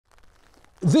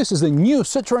This is the new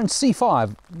Citroen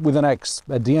C5 with an X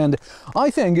at the end.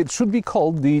 I think it should be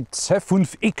called the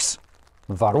C5 X.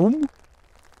 Warum?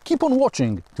 Keep on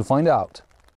watching to find out.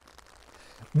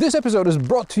 This episode is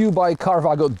brought to you by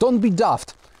Carvago. Don't be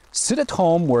daft. Sit at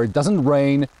home where it doesn't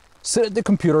rain. Sit at the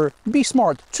computer. Be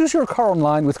smart. Choose your car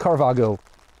online with Carvago.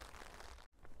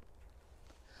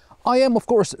 I am, of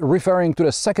course, referring to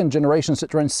the second generation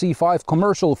Citroen C5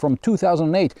 commercial from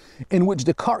 2008, in which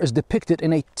the car is depicted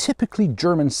in a typically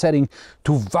German setting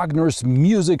to Wagner's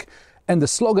music, and the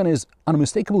slogan is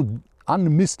unmistakably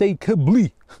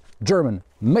German,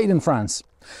 made in France.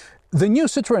 The new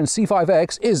Citroen C5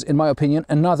 X is, in my opinion,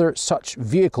 another such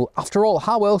vehicle. After all,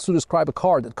 how else to describe a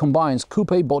car that combines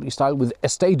coupe body style with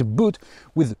estate boot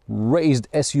with raised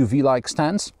SUV-like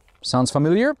stance? Sounds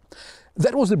familiar?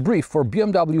 That was the brief for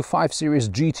BMW 5 Series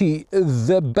GT,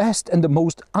 the best and the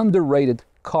most underrated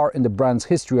car in the brand's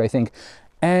history, I think.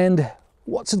 And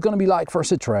what's it going to be like for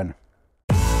Citroen?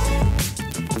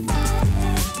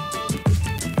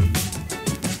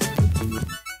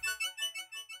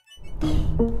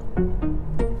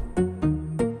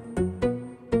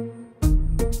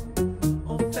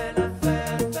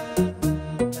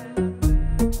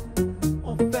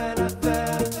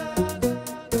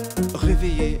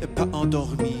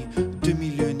 Endormi,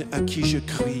 demi-lune à qui je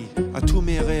crie, à tous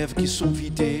mes rêves qui sont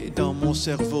vidés dans mon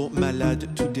cerveau malade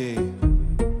today.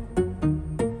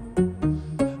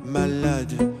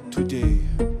 Malade today.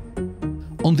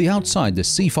 On the outside, the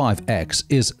C5 X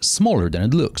is smaller than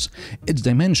it looks. Its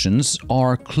dimensions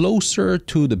are closer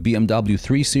to the BMW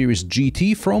 3 Series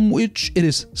GT, from which it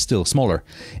is still smaller.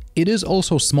 It is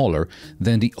also smaller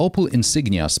than the Opel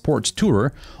Insignia Sports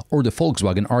Tourer or the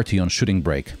Volkswagen Arteon Shooting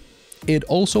Brake. It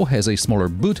also has a smaller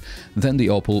boot than the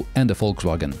Opel and the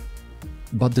Volkswagen.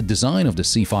 But the design of the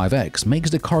C5 X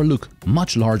makes the car look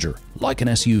much larger, like an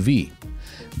SUV.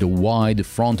 The wide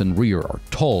front and rear are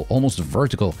tall, almost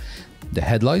vertical. The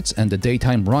headlights and the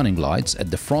daytime running lights at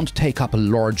the front take up a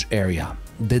large area.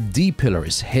 The D-pillar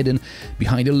is hidden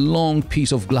behind a long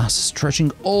piece of glass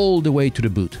stretching all the way to the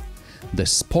boot. The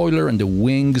spoiler and the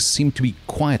wings seem to be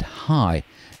quite high,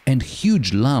 and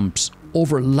huge lamps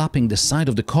overlapping the side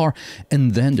of the car,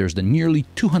 and then there's the nearly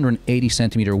 280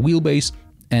 centimeter wheelbase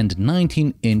and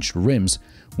 19-inch rims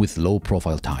with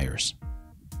low-profile tires.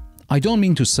 I don't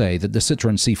mean to say that the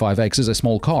Citroen C5 X is a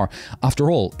small car.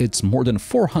 After all, it's more than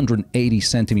 480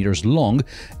 centimeters long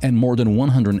and more than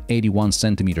 181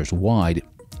 centimeters wide.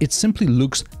 It simply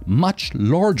looks much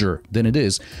larger than it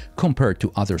is compared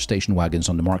to other station wagons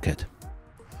on the market.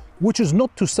 Which is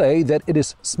not to say that it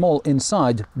is small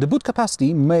inside. The boot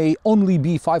capacity may only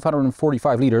be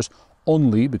 545 liters,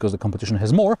 only because the competition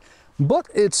has more, but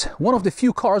it's one of the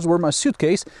few cars where my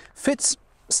suitcase fits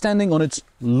standing on its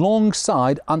long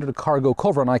side under the cargo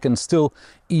cover, and I can still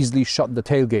easily shut the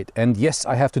tailgate. And yes,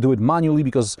 I have to do it manually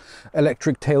because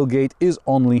electric tailgate is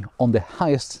only on the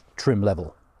highest trim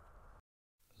level.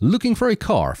 Looking for a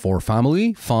car for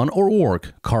family, fun or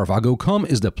work? Carvago.com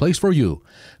is the place for you.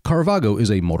 Carvago is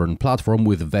a modern platform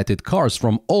with vetted cars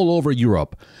from all over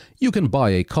Europe. You can buy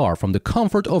a car from the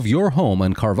comfort of your home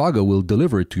and Carvago will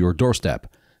deliver it to your doorstep.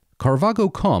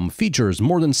 Carvago.com features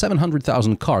more than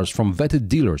 700,000 cars from vetted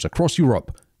dealers across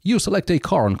Europe. You select a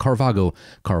car on Carvago.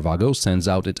 Carvago sends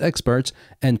out its experts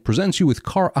and presents you with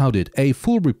Car Audit, a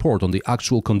full report on the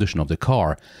actual condition of the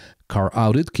car. Car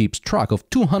Audit keeps track of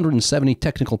 270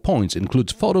 technical points,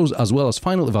 includes photos as well as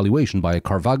final evaluation by a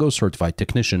Carvago certified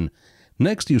technician.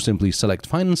 Next, you simply select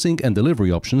financing and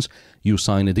delivery options, you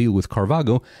sign a deal with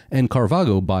Carvago, and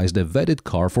Carvago buys the vetted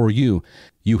car for you.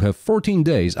 You have 14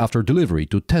 days after delivery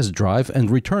to test drive and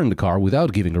return the car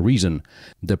without giving a reason.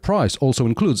 The price also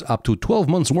includes up to 12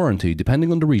 months warranty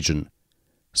depending on the region.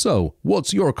 So,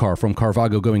 what's your car from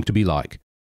Carvago going to be like?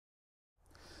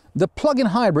 The plug-in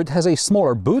hybrid has a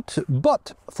smaller boot,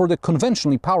 but for the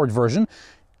conventionally powered version,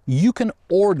 you can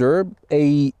order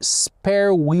a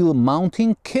spare wheel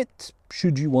mounting kit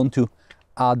should you want to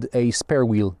add a spare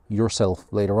wheel yourself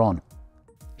later on.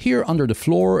 Here under the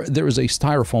floor there is a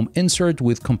styrofoam insert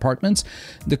with compartments.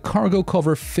 The cargo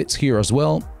cover fits here as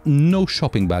well. No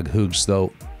shopping bag hooks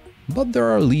though. But there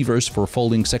are levers for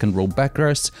folding second row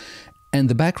backrests, and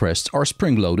the backrests are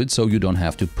spring-loaded so you don't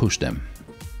have to push them.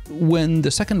 When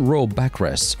the second row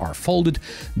backrests are folded,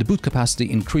 the boot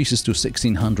capacity increases to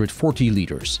 1640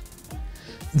 liters.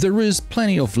 There is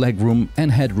plenty of legroom and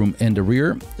headroom in the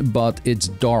rear, but it's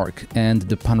dark and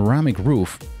the panoramic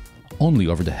roof, only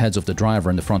over the heads of the driver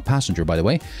and the front passenger by the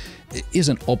way, is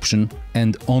an option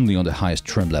and only on the highest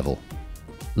trim level.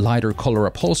 Lighter color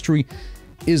upholstery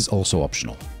is also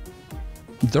optional.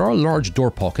 There are large door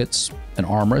pockets, an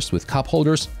armrest with cup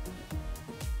holders,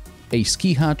 a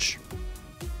ski hatch,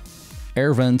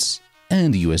 air vents,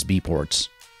 and USB ports.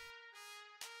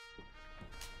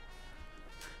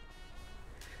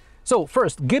 So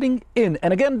first, getting in,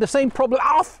 and again the same problem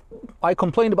I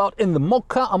complained about in the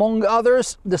Mokka, among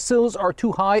others. The sills are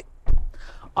too high.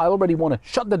 I already want to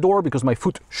shut the door because my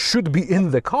foot should be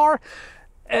in the car,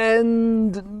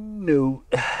 and no,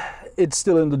 it's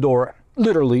still in the door,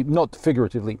 literally, not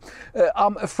figuratively.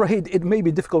 I'm afraid it may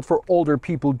be difficult for older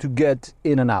people to get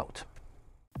in and out.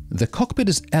 The cockpit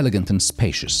is elegant and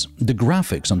spacious. The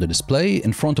graphics on the display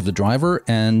in front of the driver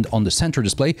and on the center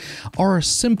display are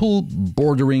simple,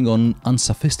 bordering on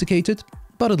unsophisticated,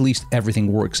 but at least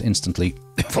everything works instantly.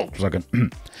 Hold a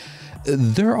second.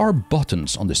 There are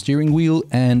buttons on the steering wheel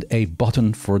and a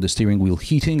button for the steering wheel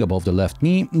heating above the left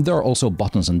knee. There are also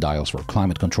buttons and dials for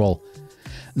climate control.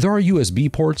 There are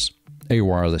USB ports, a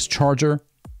wireless charger,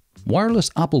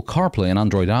 wireless Apple CarPlay and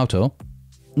Android Auto.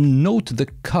 Note the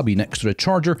cubby next to the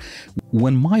charger.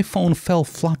 When my phone fell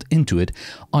flat into it,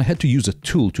 I had to use a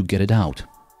tool to get it out.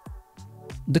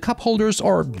 The cup holders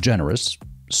are generous.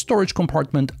 Storage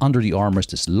compartment under the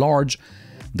armrest is large.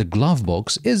 The glove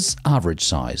box is average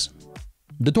size.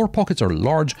 The door pockets are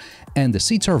large and the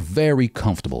seats are very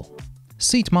comfortable.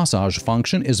 Seat massage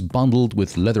function is bundled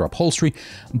with leather upholstery,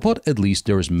 but at least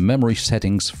there is memory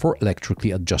settings for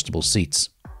electrically adjustable seats.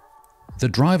 The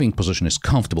driving position is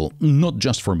comfortable, not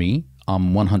just for me,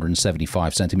 I'm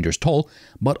 175 centimeters tall,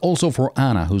 but also for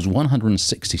Anna, who's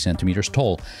 160 centimeters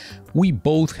tall. We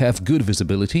both have good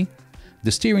visibility.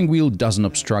 The steering wheel doesn't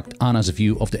obstruct Anna's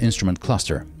view of the instrument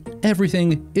cluster.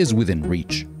 Everything is within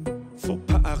reach. Faut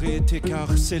pas arrêter car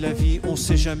c'est la vie, on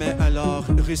sait jamais alors.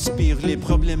 Respire les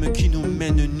problèmes qui nous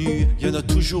mènent nus. Y en a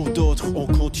toujours d'autres, on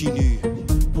continue.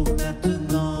 Pour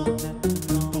maintenant,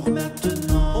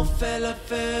 on fait la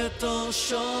fête en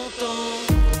chantant.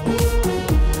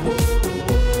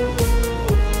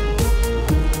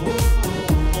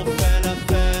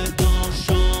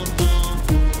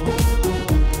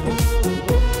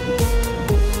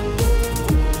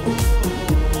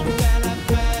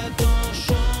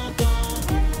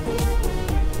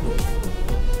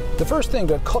 The first thing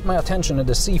that caught my attention in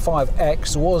the C5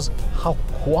 X was how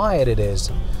quiet it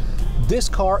is. This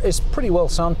car is pretty well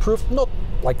soundproof, not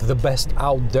like the best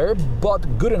out there,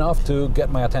 but good enough to get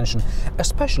my attention,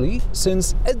 especially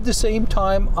since at the same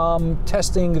time I'm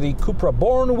testing the Cupra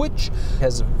Born, which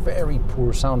has very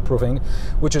poor soundproofing,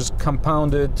 which is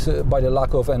compounded by the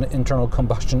lack of an internal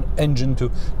combustion engine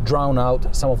to drown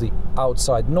out some of the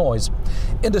outside noise.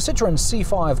 In the Citroen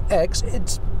C5 X,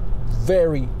 it's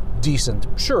very decent.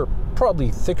 Sure,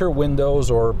 probably thicker windows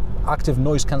or active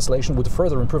noise cancellation would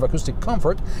further improve acoustic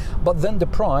comfort, but then the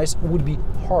price would be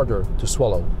harder to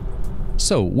swallow.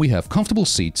 So we have comfortable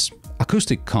seats,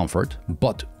 acoustic comfort,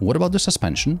 but what about the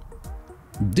suspension?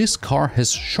 This car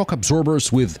has shock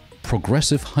absorbers with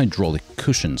progressive hydraulic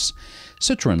cushions.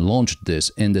 Citroen launched this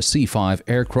in the C5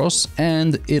 Aircross,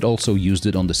 and it also used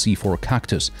it on the C4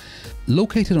 Cactus.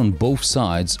 Located on both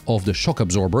sides of the shock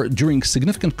absorber, during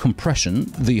significant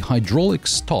compression, the hydraulic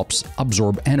stops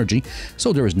absorb energy,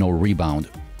 so there is no rebound.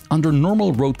 Under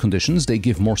normal road conditions, they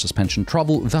give more suspension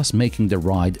travel, thus making the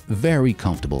ride very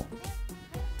comfortable.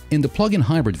 In the plug-in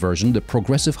hybrid version, the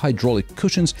progressive hydraulic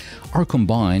cushions are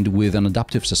combined with an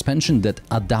adaptive suspension that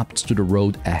adapts to the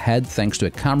road ahead thanks to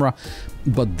a camera,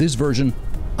 but this version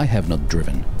I have not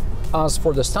driven. As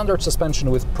for the standard suspension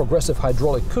with progressive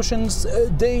hydraulic cushions,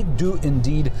 they do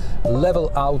indeed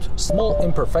level out small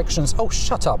imperfections, oh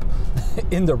shut up,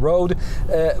 in the road,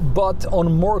 but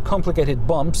on more complicated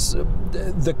bumps,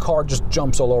 the car just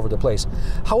jumps all over the place.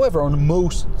 However, on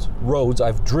most roads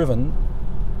I've driven,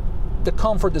 the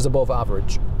comfort is above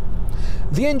average.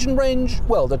 The engine range,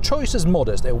 well, the choice is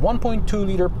modest. A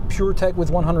 1.2-liter PureTech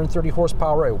with 130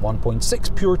 horsepower, a 1.6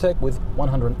 PureTech with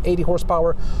 180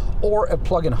 horsepower, or a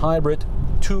plug-in hybrid,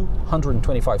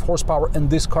 225 horsepower, and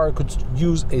this car could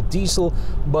use a diesel,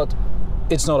 but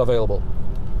it's not available.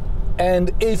 And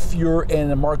if you're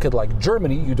in a market like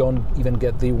Germany, you don't even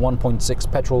get the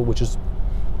 1.6 petrol, which is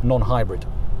non-hybrid.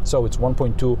 So it's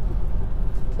 1.2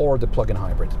 or the plug-in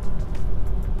hybrid.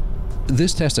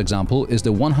 This test example is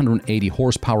the 180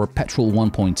 horsepower petrol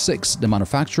 1.6. The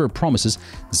manufacturer promises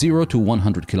 0 to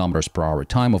 100 km per hour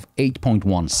time of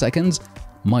 8.1 seconds.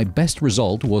 My best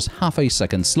result was half a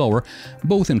second slower,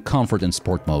 both in comfort and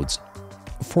sport modes.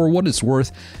 For what it's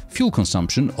worth, fuel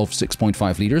consumption of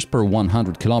 6.5 liters per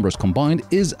 100 km combined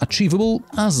is achievable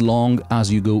as long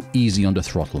as you go easy on the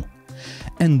throttle.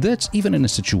 And that's even in a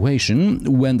situation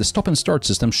when the stop and start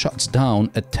system shuts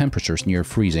down at temperatures near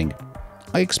freezing.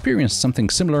 I experienced something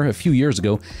similar a few years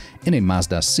ago in a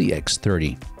Mazda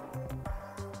CX-30.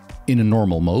 In a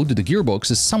normal mode, the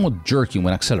gearbox is somewhat jerky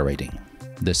when accelerating.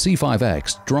 The C5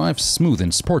 X drives smooth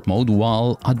in sport mode,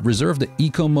 while I'd reserve the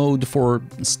eco mode for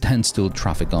standstill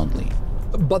traffic only.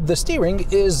 But the steering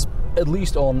is, at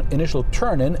least on initial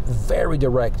turn-in, very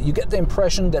direct. You get the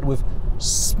impression that with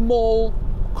small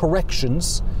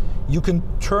corrections you can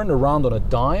turn around on a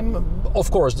dime.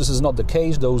 Of course, this is not the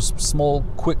case. Those small,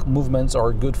 quick movements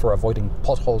are good for avoiding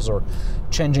potholes or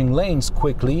changing lanes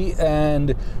quickly,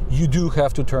 and you do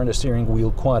have to turn the steering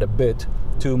wheel quite a bit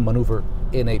to maneuver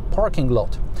in a parking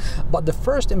lot. But the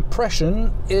first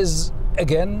impression is,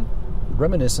 again,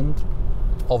 reminiscent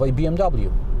of a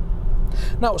BMW.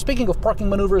 Now, speaking of parking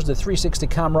maneuvers, the 360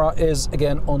 camera is,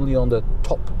 again, only on the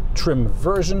top trim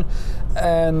version,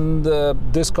 and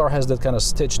this car has that kind of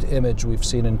stitched image we've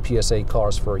seen in PSA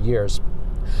cars for years.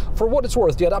 For what it's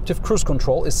worth, the adaptive cruise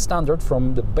control is standard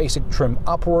from the basic trim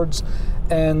upwards,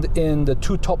 and in the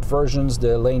two top versions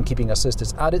the lane keeping assist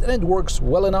is added, and it works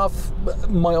well enough.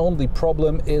 My only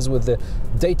problem is with the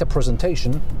data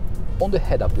presentation on the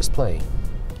head-up display.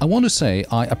 I want to say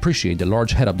I appreciate the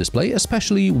large head-up display,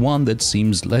 especially one that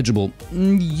seems legible.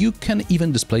 You can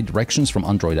even display directions from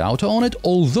Android Auto on it,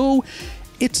 although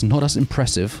it's not as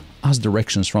impressive as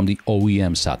directions from the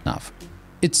OEM sat-nav.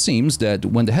 It seems that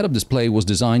when the head-up display was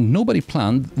designed, nobody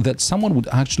planned that someone would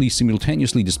actually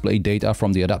simultaneously display data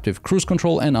from the adaptive cruise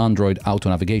control and Android Auto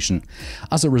navigation.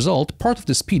 As a result, part of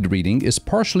the speed reading is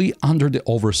partially under the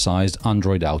oversized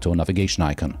Android Auto navigation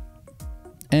icon.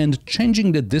 And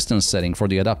changing the distance setting for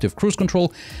the adaptive cruise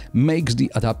control makes the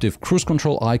adaptive cruise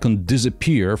control icon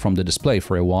disappear from the display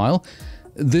for a while.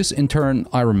 This, in turn,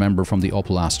 I remember from the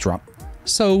Opel Astra.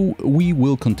 So we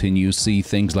will continue to see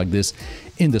things like this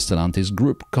in the Stellantis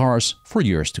group cars for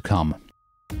years to come.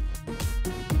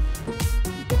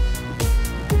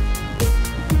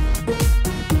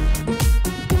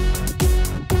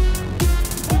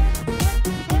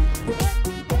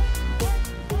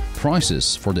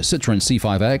 Prices for the Citroen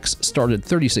C5 X start at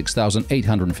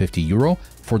 €36,850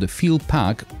 for the field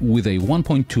pack with a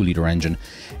 1.2-litre engine.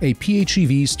 A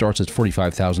PHEV starts at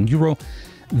 €45,000.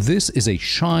 This is a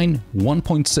Shine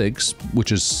 1.6,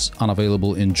 which is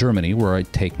unavailable in Germany, where I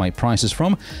take my prices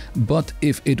from, but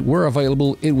if it were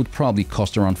available, it would probably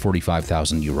cost around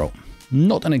 €45,000.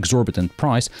 Not an exorbitant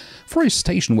price for a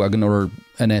station wagon or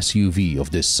an SUV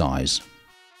of this size.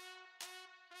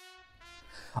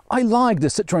 I like the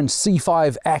Citroen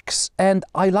C5 X, and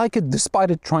I like it despite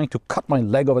it trying to cut my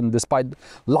leg off and despite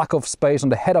lack of space on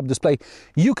the head-up display.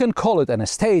 You can call it an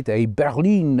estate, a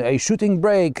berline, a shooting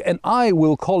brake, and I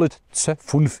will call it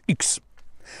C5 X.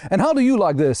 And how do you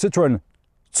like the Citroen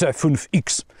C5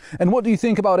 X? And what do you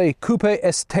think about a coupe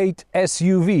estate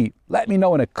SUV? Let me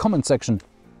know in a comment section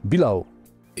below.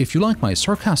 If you like my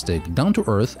sarcastic,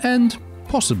 down-to-earth and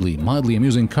possibly mildly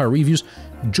amusing car reviews,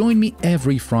 join me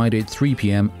every Friday at 3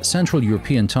 p.m. Central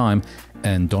European Time,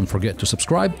 and don't forget to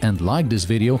subscribe and like this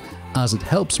video, as it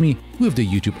helps me with the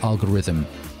YouTube algorithm.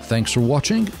 Thanks for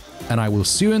watching, and I will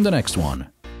see you in the next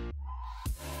one.